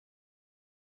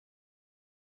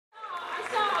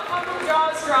from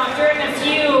Drawstrong during a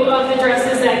few of the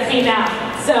dresses that came out.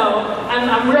 So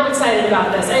I'm real excited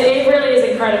about this. It really is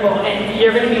incredible, and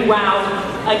you're going to be wowed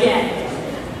again.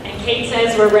 And Kate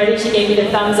says we're ready. She gave me the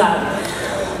thumbs up.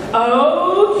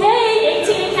 Okay,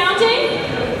 18 and counting.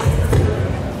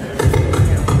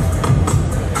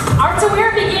 Art to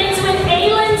Wear begins with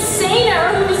Aylin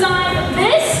Sainer, who designed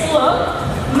this look,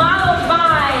 modeled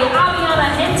by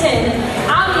Aviana Hinton.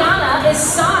 Aviana is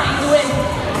signed with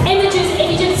Images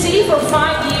Agency for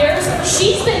 5 years.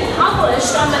 She's been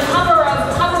published on the cover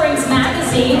of Coverings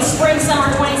Magazine, Spring-Summer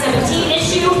 2017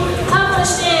 issue,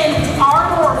 published in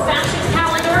Ardor Fashion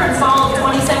Calendar in fall of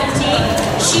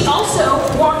 2017. She also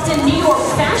walked in New York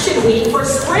Fashion Week for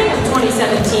spring of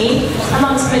 2017,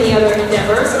 amongst many other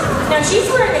endeavors. Now she's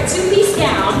wearing a two-piece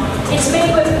gown. It's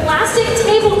made with plastic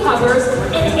table covers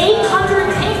and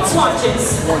 800 paint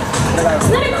swatches.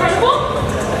 Isn't that incredible?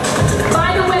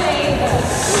 By the way,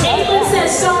 Aylin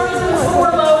says sorry to the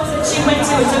 4 Lowe's that she went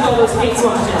to and took all those paint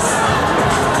swatches.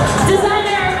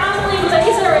 Designer Amelie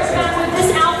Laser is back with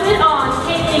this outfit on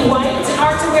Katie White. It's an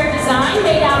art-to-wear design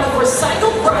made out of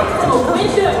recycled brick from a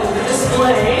window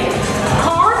display,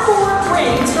 cardboard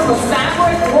rings from a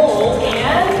fabric roll,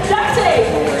 and duct tape.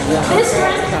 This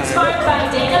dress is inspired by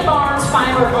Dana Barnes'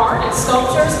 fiber art and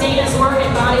sculptures. Dana's work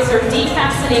embodies her deep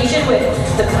fascination with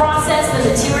the process, the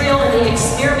material, and the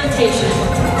experimentation.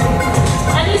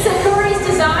 Anissa Curry's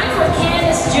design for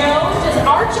Candace Jones is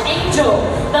Archangel,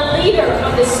 the leader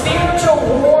of the spiritual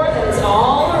war that is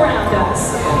all around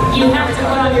us. You have to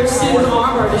put on your suit of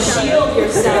armor to shield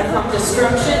yourself from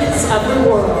destructions of the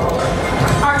world.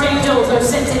 Archangels are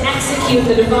sent to execute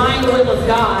the divine will of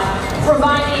God,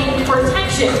 providing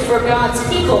protection for God's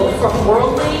people from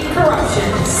worldly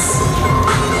corruptions.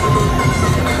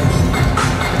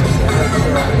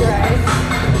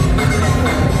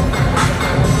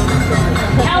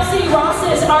 Kelsey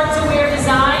Ross's art-to-wear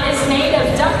design is made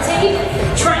of duct tape,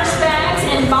 trash bags,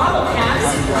 and bottle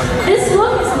caps. This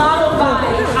look is modeled by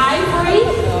Ivory.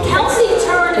 Kelsey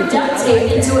turned duct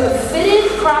tape into a fitted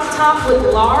crop top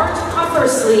with large puffer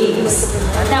sleeves.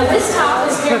 Now this top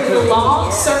is paired with a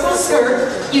long circle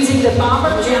skirt using the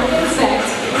bomber jacket effect,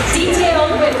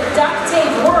 detailed with duct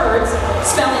tape words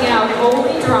spelling out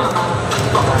holy drama.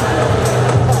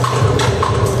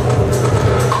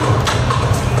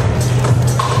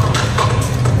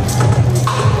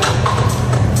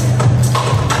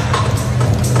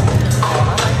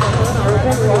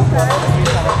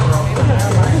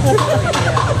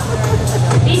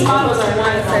 These models are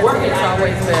wonderful. Working out.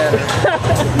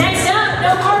 Next up,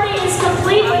 no party is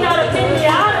complete without a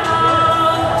pinata.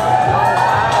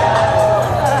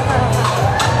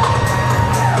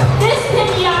 This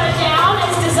pinata gown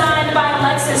is designed by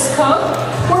Alexis Cook.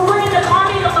 We're bringing the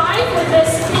party to life with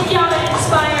this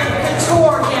pinata-inspired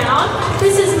couture gown.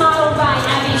 This is modeled by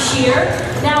Abby Shear.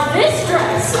 Now this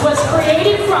dress was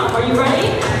created from, are you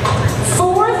ready?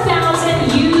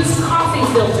 4,000 used coffee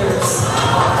filters.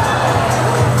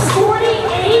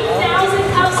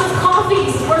 48,000 cups of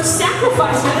coffees were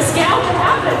sacrificed for this gown to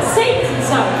happen. Saints and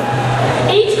so.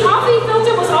 Each coffee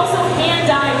filter was also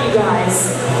hand-dyed, you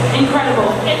guys. Incredible.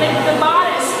 And the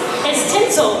bodice is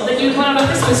tinsel that you put on a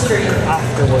Christmas tree.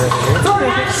 For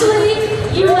Ashley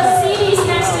Ulasini's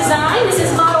next design, this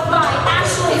is modeled by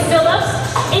Ashley Phillips.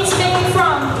 It's made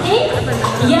from pink,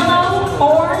 yellow,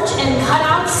 orange, and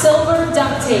cut-out silver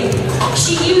duct tape.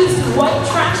 She used white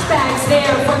trash bags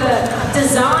there for the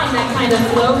design that kind of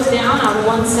flows down on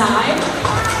one side.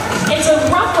 It's a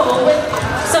ruffle with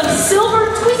some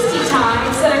silver twisty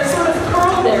ties that are sort of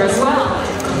curled there as well.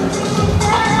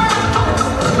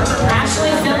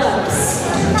 Ashley Phillips.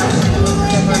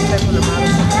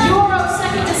 Euro's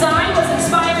second design was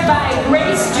inspired by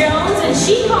Grace Jones, and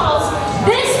she calls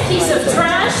this piece of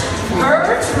trash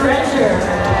her treasure.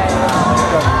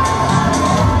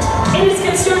 It is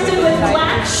constructed with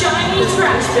black, shiny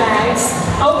trash bags,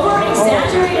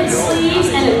 over-exaggerated sleeves,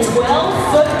 and a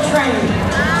 12-foot train.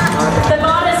 The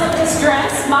bodice of this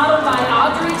dress, modeled by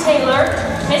Audrey Taylor,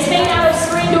 is made out of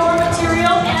screen door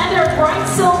material, and her bright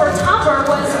silver topper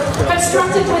was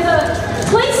constructed with a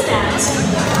placemat.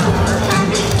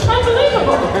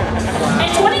 Unbelievable! In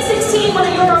 2016, one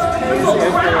of Euro's beautiful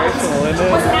crowns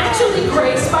was actually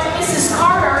graced by Mrs.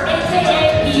 Carter,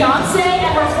 aka Beyonce,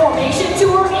 at her formation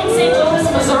tour in St. Louis,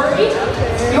 Missouri.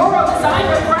 Euro designed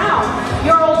her crown.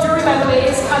 Your old jewelry, by the way,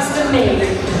 is custom made.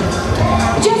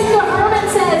 Jessica Herman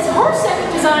says her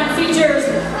second design features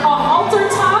a halter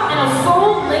top and a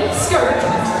full-length skirt.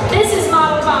 This is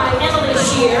modeled by Emily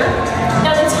Shear.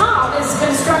 Now the top is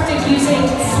constructed using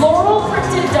floral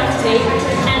printed duct tape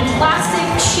and plastic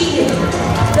sheeting.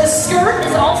 The skirt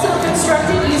is also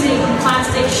constructed using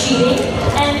plastic sheeting sheeting,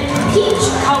 and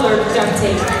peach-colored duct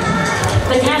tape.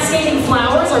 The cascading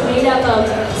flowers are made up of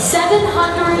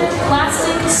 700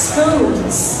 plastic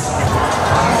spoons.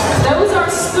 Those are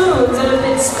spoons that have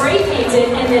been spray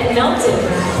painted and then melted.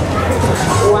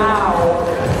 Wow.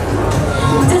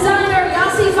 Designer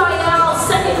Yossi Fayal's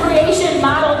second creation,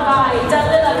 modeled by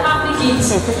Dalila Kapikit,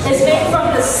 is made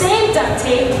from the same duct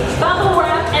tape, bubble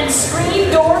wrap, and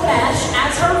screen door mesh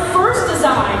as her first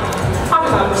design. Talk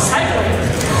about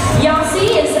recycling.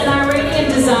 Yossi is an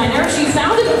Iranian designer. She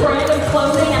founded a brand of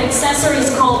clothing and accessories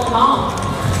called Mom.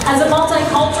 As a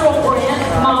multicultural brand,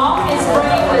 Mom is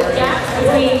bringing the gap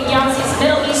between Yossi's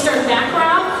Middle Eastern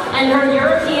background and her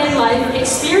European life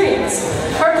experience.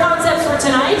 Her concepts for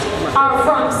tonight are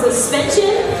from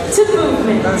suspension to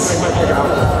movement.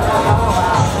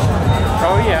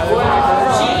 Oh yeah.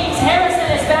 Wow. James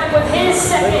Harrison is back with his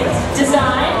second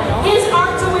design. His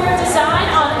art-to-wear design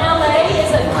on LA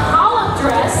is a column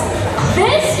dress.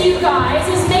 This, you guys,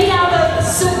 is made out of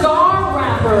cigar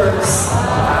wrappers.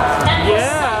 And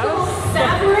recycled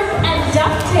fabric and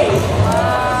duct tape.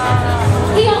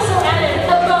 He also added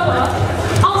a boa,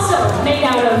 also made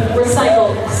out of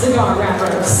recycled cigar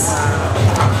wrappers.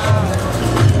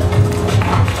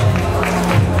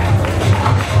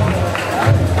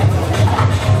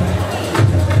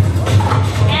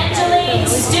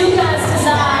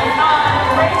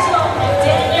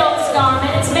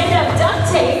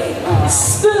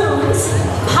 Spoons,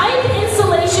 pipe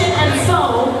insulation and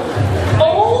foam,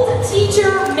 old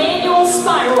teacher manual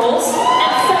spirals,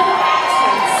 and feather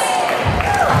accents.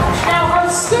 Now her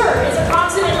skirt is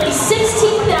approximately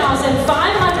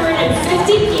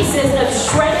 16,550 pieces of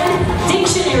shredded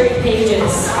dictionary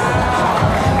pages.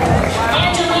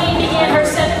 Angeline began her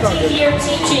 17th year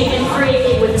teaching and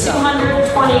creating with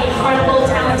 220 incredible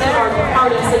talented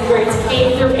artists in grades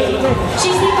K through 8.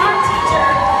 She's the art teacher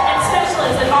and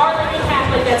specialist at Our Lady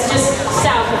Catholic that's just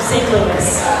south of St. Louis.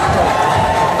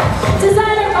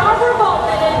 Designer Barbara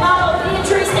Bolton and model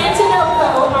Beatrice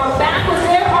Antinoco are back with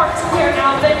their art-to-wear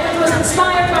outfit, which was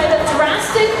inspired by the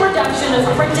drastic reduction of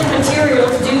printed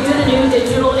materials due to the new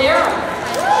digital era.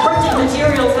 Printed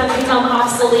materials have become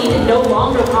obsolete and no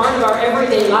longer part of our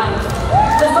everyday life.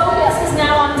 The focus is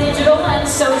now on digital and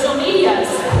social medias.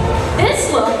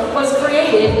 This look was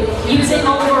created using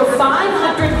over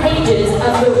 500 pages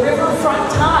of the Riverfront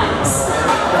Times,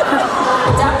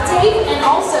 duct tape, and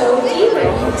also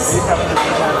e-rings.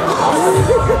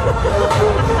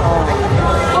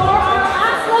 For our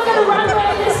last look at the runway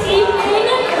this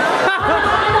evening,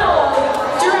 Armando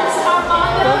dressed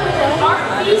Armando with an art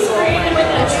piece created with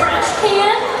a trash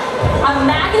can, a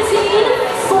magazine,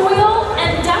 foil,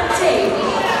 and duct tape.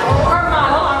 Our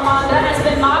model, Armanda, has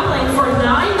been modeling for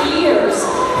 9 years.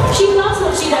 She loves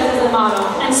what she does as a model,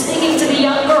 and speaking to the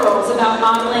young girls about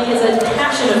modeling is a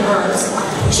passion of hers.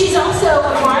 She's also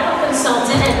a bridal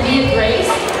consultant at Via Grace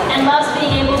and loves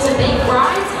being able to make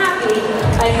brides happy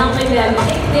by helping them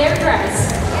pick their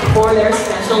dress for their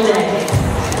special day.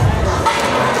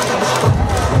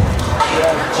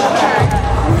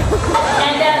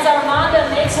 And as Armanda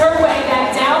makes her way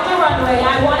back down the runway,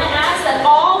 I want to ask that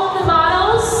all of the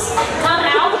models come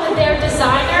out with their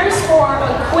designers for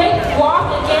a quick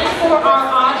walk again for our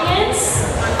audience.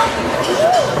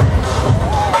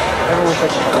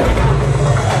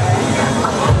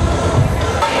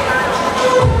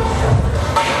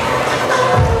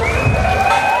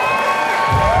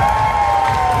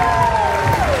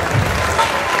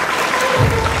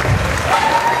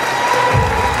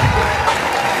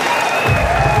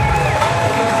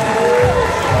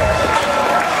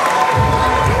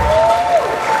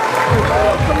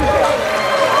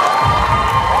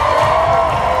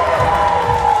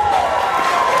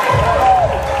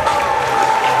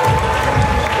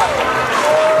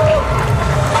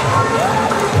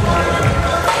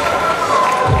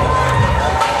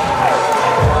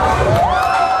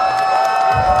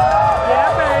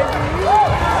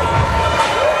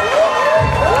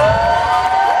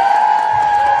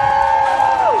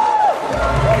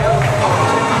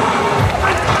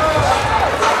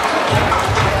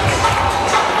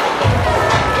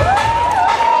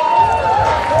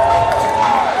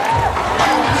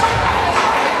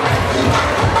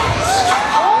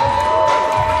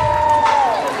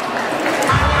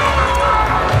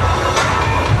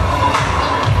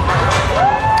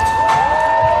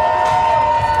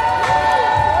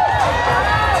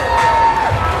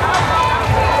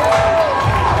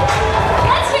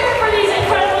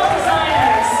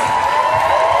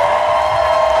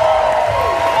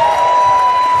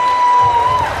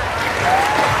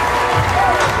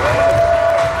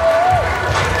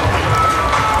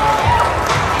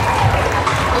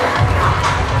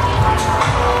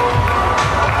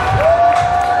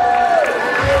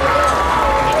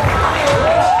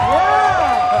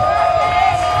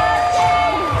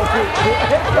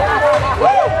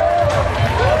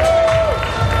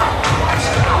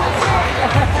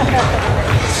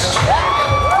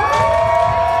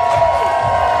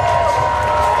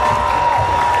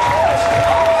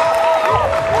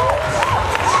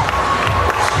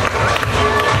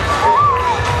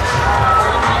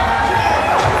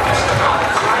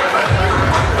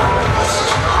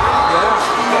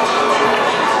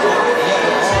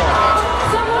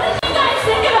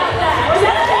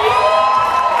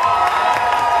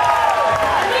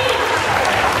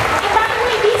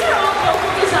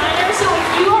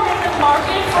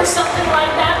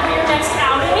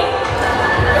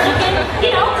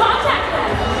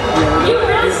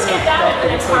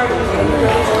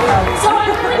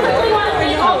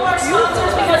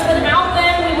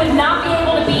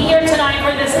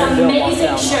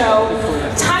 amazing show.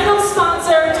 Title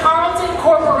sponsor, Tarleton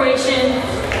Corporation.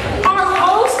 Our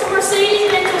host,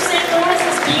 Mercedes-Benz of St. Louis,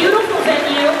 this beautiful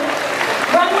venue.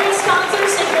 Runway sponsor,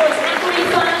 St. Louis Equity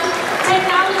Fund.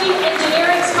 Technology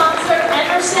engineering sponsor,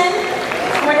 Emerson.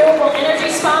 Renewable energy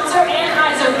sponsor,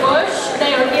 Anheuser-Busch.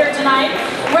 They are here tonight.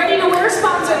 Ready to wear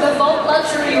sponsor, the Volt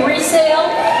Luxury Resale.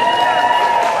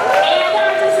 And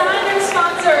our designer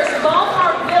sponsors,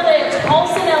 Ballpark Village,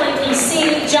 Olsen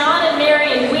LAPC, John and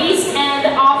Marion Weiss,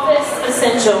 and Office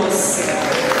Essentials.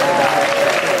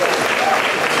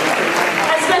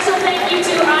 A special thank you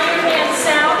to Iron Man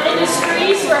Sound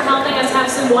Industries for helping us have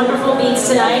some wonderful beats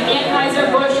tonight.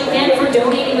 Anheuser-Busch again for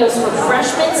donating those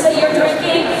refreshments that you're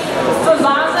drinking.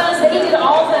 Pfoutz, they did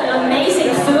all the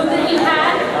amazing food that you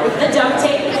had. The duct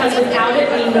tape, because without it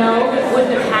we know we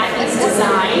wouldn't have had these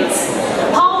designs.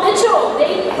 Paul Mitchell,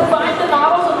 they provide the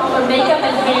models with all their makeup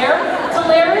and hair.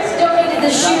 Caleres donated the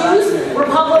shoes.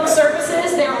 Republic Services